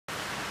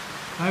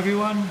Hi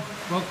everyone,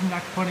 welcome to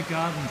Aquaponic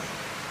Gardens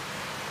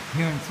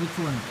here in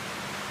Switzerland.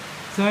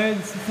 So the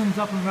system's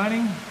up and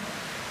running.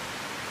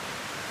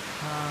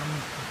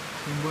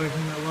 Been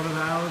working a lot of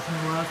hours in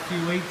the last few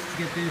weeks to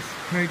get this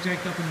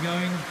project up and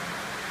going.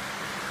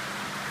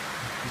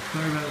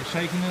 Sorry about the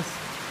shakiness,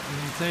 as you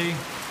can see.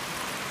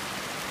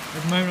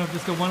 At the moment I've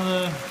just got one of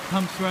the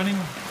pumps running,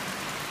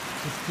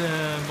 just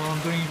while I'm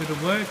doing a bit of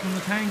work on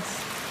the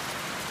tanks.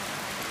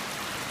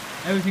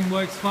 Everything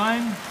works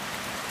fine.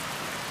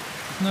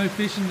 There's no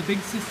fish in the big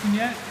system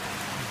yet.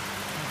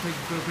 I'll take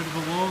you for a bit of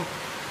a walk.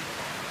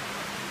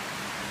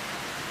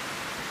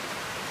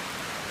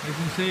 As you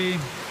can see,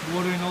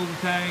 water in all the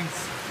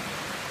tanks.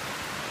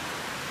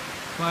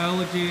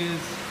 Biology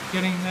is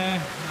getting there.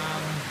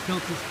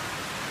 Filters,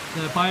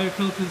 the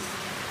biofilters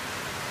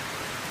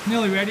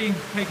nearly ready.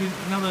 Taking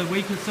another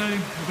week or so.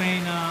 I've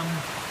been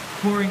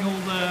pouring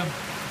all the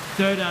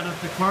dirt out of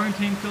the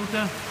quarantine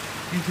filter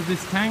into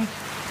this tank.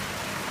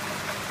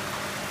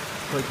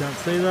 You can't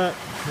see that.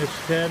 Yes,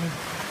 you can.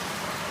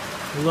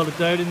 A lot of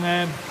dirt in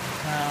there,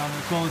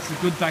 as well as some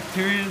good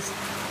bacteria.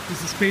 This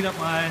will speed up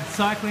my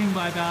cycling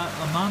by about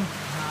a month,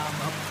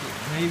 up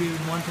to maybe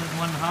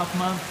 1.5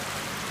 months.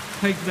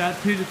 Takes about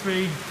 2 to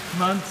 3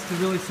 months to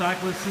really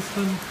cycle a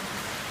system.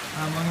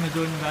 I'm going to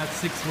do it in about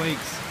 6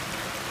 weeks.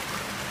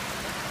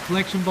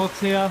 Collection box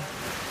here.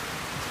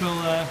 That's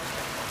where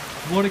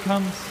water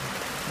comes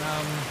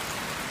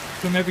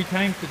from every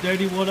tank. The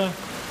dirty water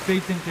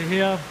feeds into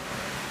here,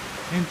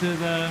 into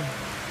the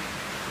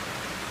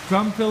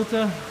drum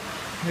filter.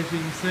 As you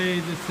can see,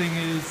 this thing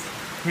is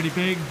pretty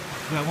big,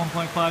 about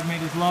 1.5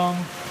 meters long,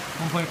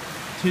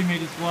 1.2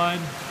 meters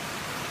wide,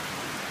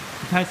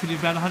 capacity of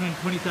about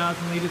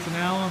 120,000 liters an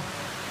hour.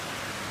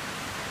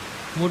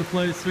 Water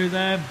flows through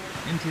there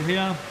into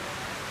here,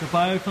 the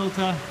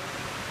biofilter.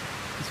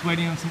 Just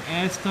waiting on some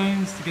air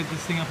stones to get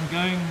this thing up and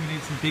going. We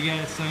need some big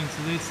air stones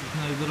for this. There's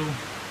no little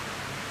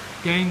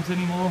games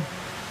anymore.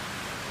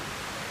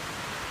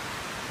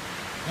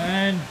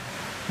 And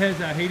here's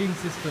our heating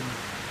system.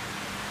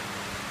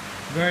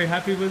 Very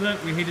happy with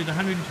it. We heated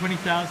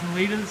 120,000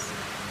 litres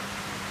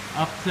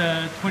up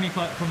to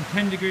 25, from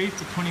 10 degrees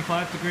to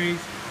 25 degrees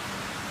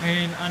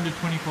in under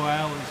 24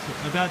 hours,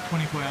 about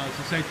 24 hours,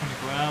 we'll say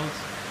 24 hours.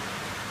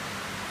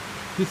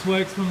 This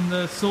works from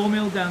the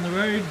sawmill down the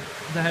road.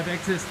 They have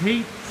excess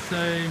heat, so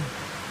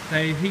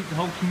they heat the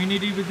whole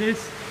community with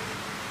this.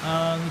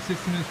 The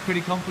system is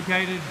pretty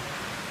complicated.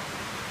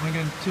 I won't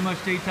go into too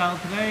much detail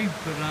today,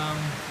 but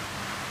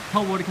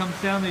hot water comes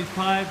down these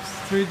pipes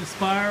through the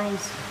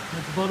spirals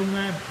at the bottom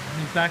there,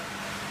 and it's back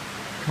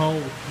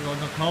cold. Well,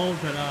 not cold,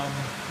 but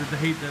with the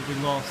heat that we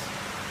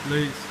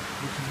lose,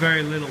 which is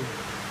very little.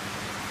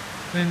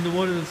 Then the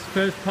water is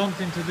first pumped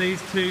into these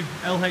two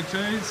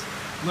LHOs,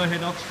 low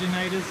head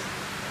oxygenators.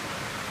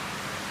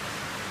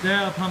 There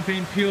I pump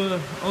in pure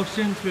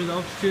oxygen through the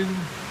oxygen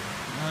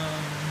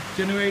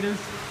generators,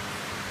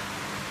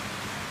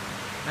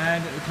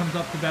 and it comes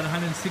up to about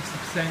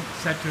 160%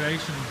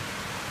 saturation.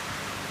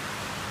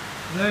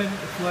 Then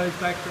it flows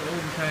back to all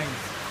the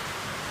tanks.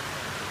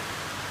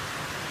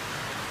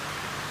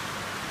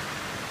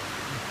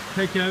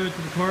 Take you over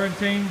to the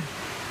quarantine.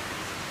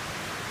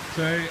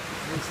 So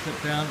let's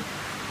step down.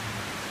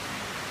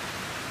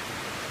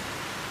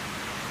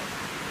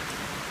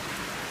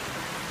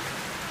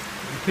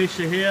 The fish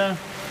are here,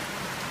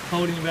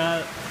 holding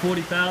about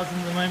 40,000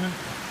 at the moment.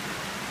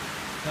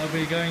 They'll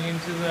be going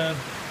into the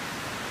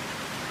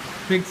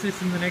big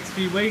system the next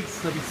few weeks.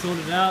 They'll be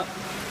sorted out.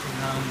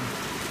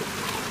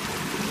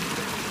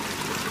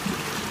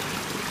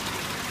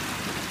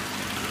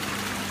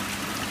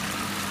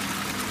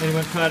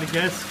 Anyone try to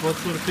guess what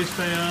sort of fish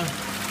they are?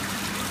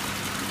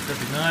 That'd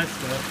be nice,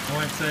 but I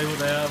won't say what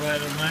they are right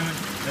at the moment.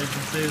 As you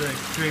can see, they're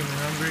extremely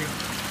hungry.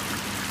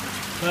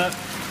 But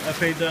I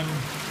feed them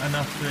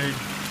enough food.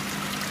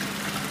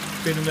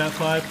 Feed them about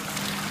 5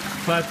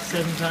 to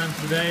 7 times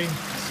a day,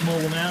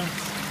 small amounts.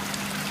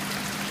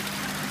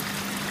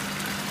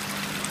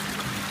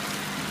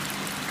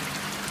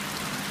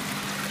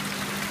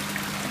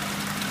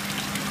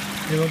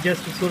 Anyone guess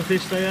what sort of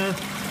fish they are?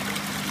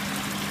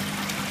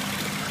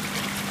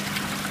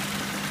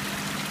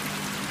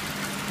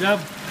 Yep,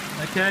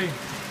 okay.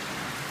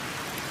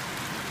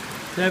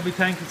 So every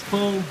tank is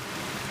full.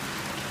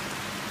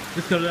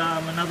 Just got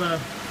another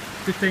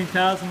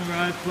 15,000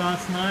 arrived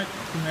last night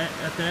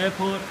at the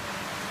airport.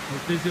 I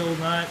was busy all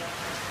night.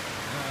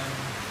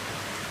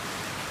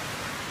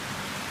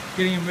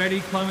 Getting them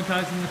ready,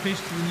 climatising the fish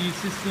to the new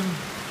system,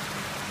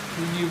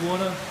 to the new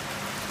water.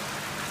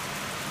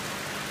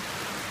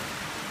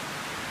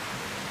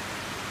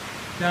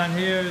 Down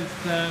here is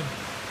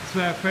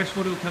where our fresh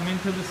water will come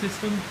into the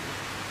system.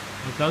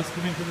 It does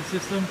come into the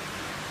system.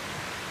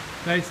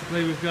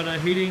 Basically we've got a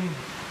heating,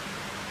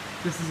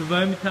 this is a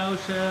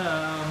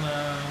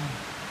vermiculture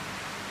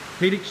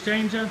heat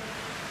exchanger.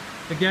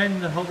 Again,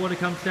 the hot water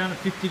comes down at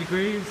 50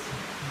 degrees,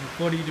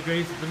 40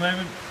 degrees at the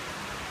moment,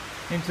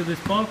 into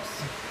this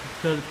box.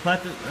 So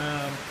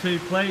the 2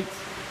 plates,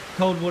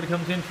 cold water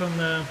comes in from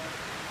the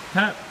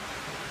tap,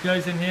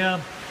 goes in here,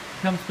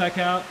 comes back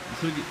out.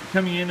 So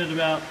coming in at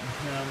about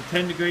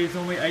 10 degrees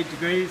normally, 8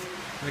 degrees,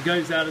 and it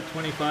goes out at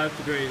 25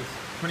 degrees,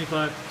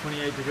 25 to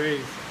 28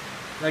 degrees.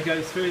 That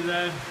goes through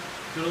there,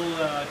 got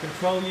all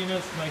control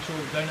units to make sure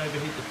we don't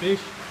overheat the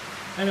fish,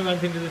 and it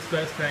runs into this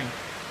first tank.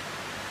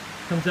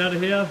 Comes out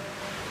of here,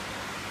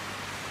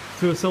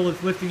 through a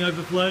solids lifting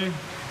overflow,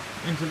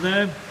 into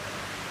there.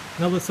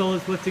 Another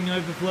solids lifting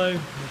overflow.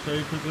 I'll show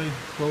you quickly.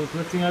 Solids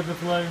lifting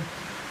overflow.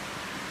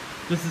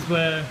 This is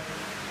where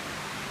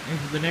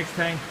into the next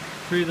tank,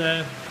 through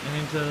there, and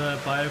into the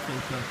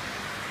biofilter.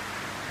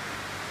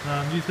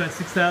 Use about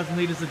 6,000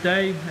 litres a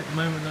day. At the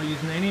moment, we're not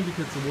using any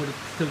because the water's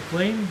still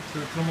clean. So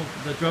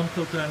the drum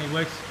filter only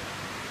works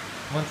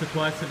once or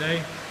twice a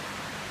day.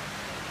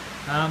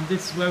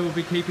 This is where we'll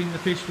be keeping the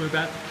fish we're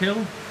about to kill.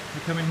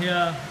 We come in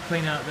here,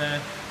 clean out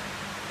the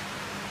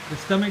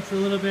stomachs a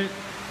little bit,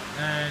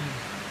 and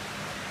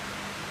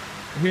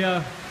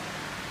here,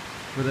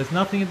 where there's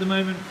nothing at the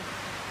moment,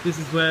 this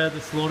is where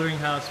the slaughtering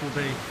house will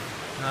be.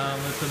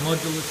 It's a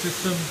modular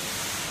system.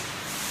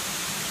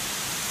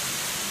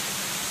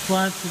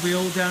 Plants will be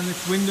all down this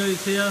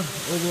windows here,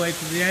 all the way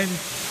to the end,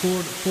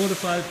 4 to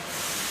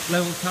 5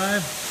 levels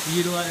high. We're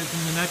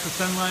utilising the natural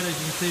sunlight. As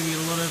you can see, we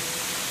get a lot of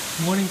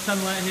morning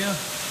sunlight here.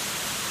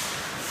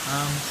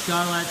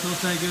 Skylights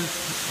also gives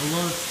a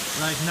lot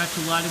of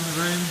natural light in the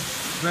room.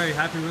 Very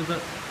happy with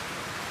it.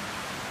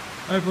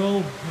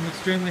 Overall, I'm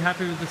extremely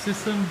happy with the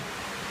system.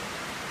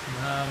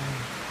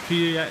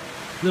 Few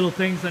little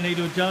things I need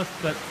to adjust,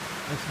 but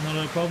that's not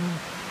a problem.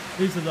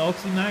 These are the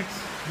Oxymax.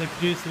 They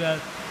produce about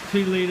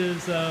 2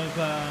 litres of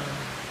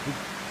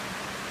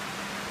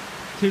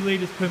 2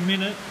 litres per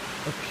minute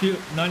of pure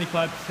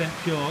 95%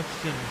 pure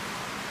oxygen.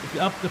 If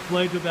you up the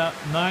flow to about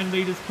 9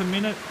 litres per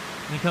minute,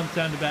 and it comes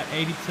down to about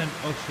 80%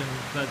 oxygen,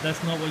 but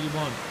that's not what you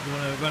want. You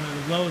want to run it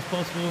as low as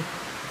possible.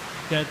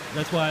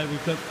 That's why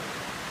we've got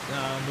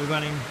we're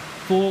running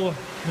 4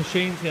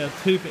 machines here,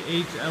 2 for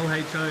each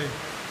LHO.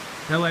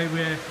 That way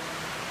we're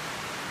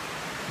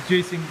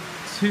producing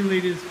 2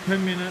 litres per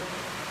minute,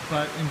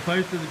 but in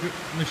both of the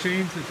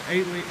machines it's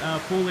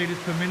 4 litres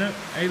per minute,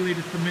 8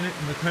 litres per minute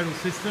in the total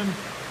system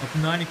of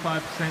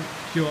 95%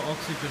 pure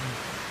oxygen.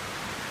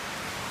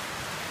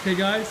 Okay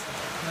guys,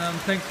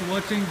 thanks for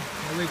watching.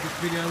 I'll leave this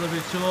video a little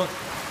bit short.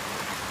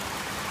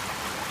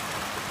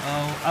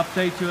 I'll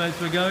update you as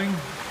we're going.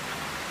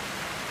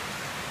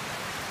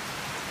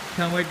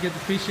 Can't wait to get the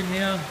fish in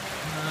here.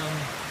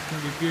 It's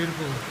going to be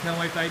beautiful. Can't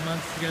wait for 8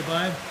 months to go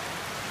by.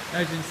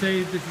 As you can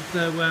see, this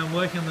is where I'm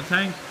working on the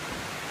tank.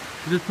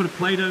 I just put a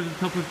plate over the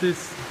top of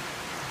this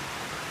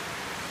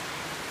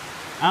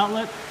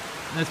outlet.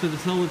 That's where the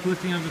solids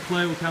lifting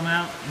overflow will come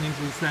out and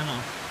into the center.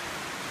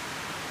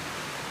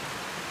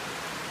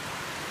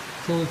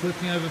 Solids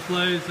lifting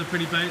overflows are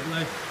pretty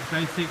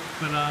basic,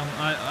 but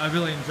I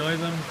really enjoy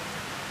them.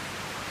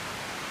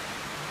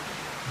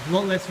 A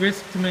lot less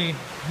risk to me,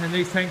 and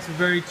these tanks are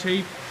very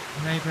cheap.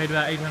 I only paid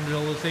about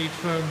 $800 each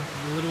for them,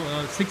 the little,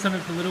 $600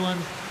 for the little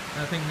ones,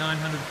 and I think $900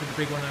 for the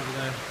big one over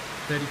there,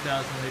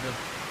 30,000 litre.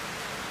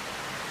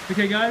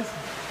 Okay guys,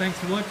 thanks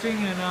for watching,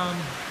 and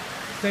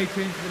stay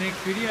tuned for the next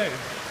video.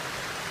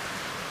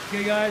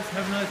 Okay guys,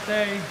 have a nice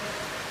day.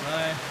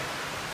 Bye.